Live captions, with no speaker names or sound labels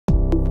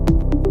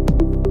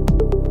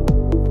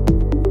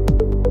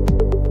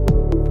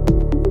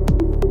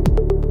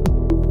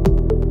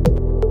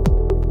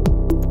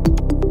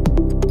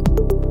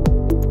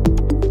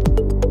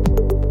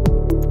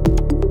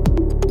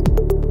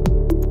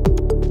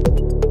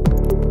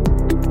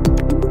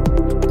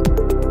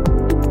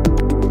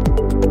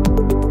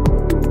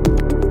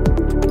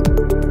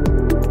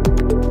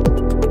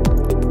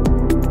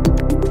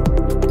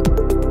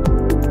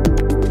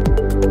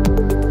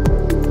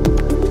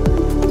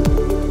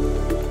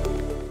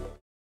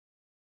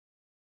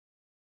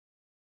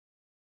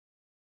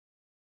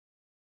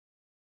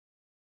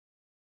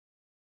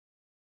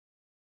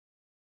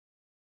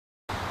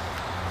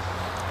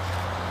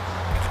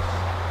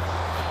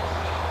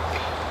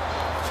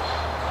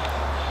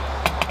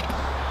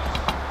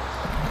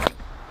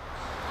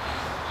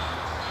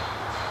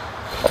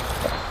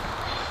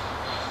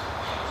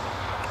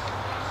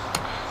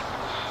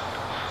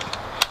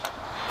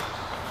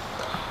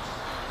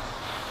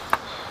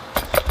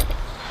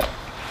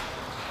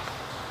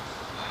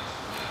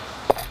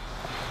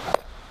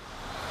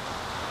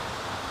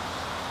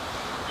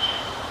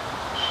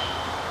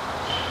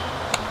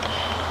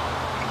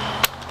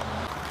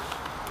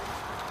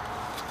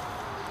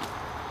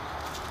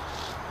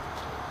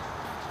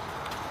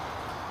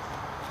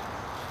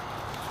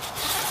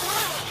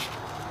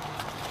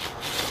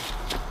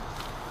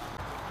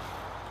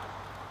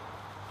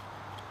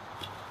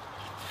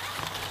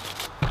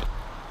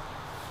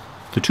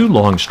The two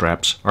long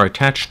straps are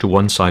attached to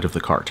one side of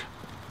the cart.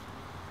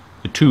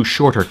 The two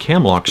shorter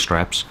camlock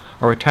straps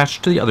are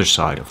attached to the other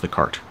side of the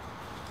cart.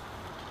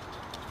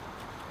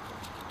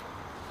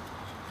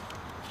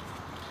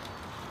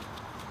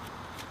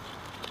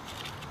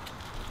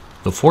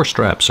 The four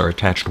straps are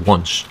attached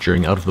once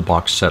during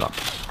out-of-the-box setup,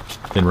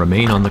 then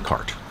remain on the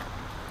cart.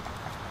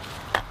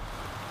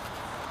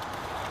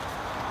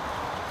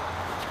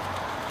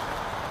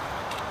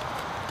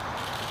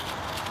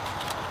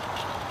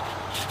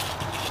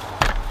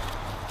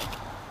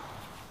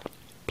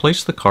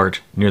 Place the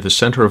cart near the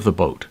center of the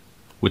boat,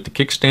 with the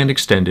kickstand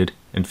extended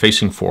and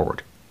facing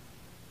forward.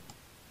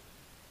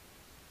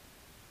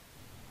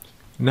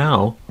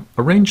 Now,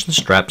 arrange the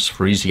straps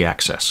for easy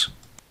access.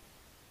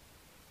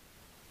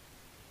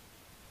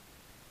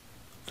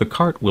 The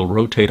cart will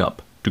rotate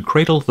up to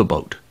cradle the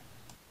boat.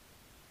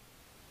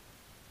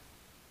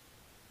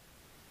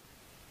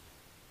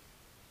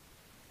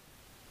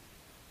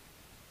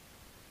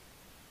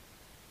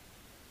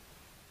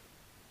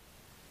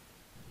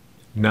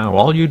 Now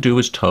all you do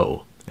is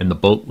tow, and the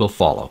boat will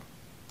follow.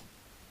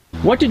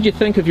 What did you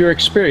think of your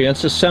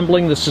experience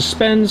assembling the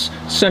Suspenz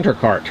center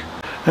cart?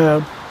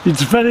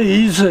 It's very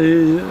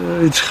easy.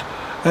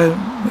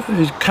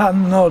 You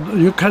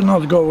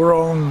cannot go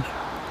wrong.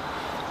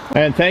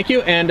 And thank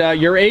you.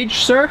 And your age,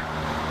 sir,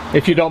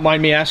 if you don't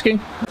mind me asking?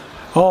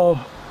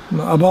 Oh,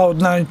 about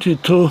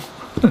 92.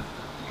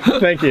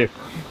 Thank you.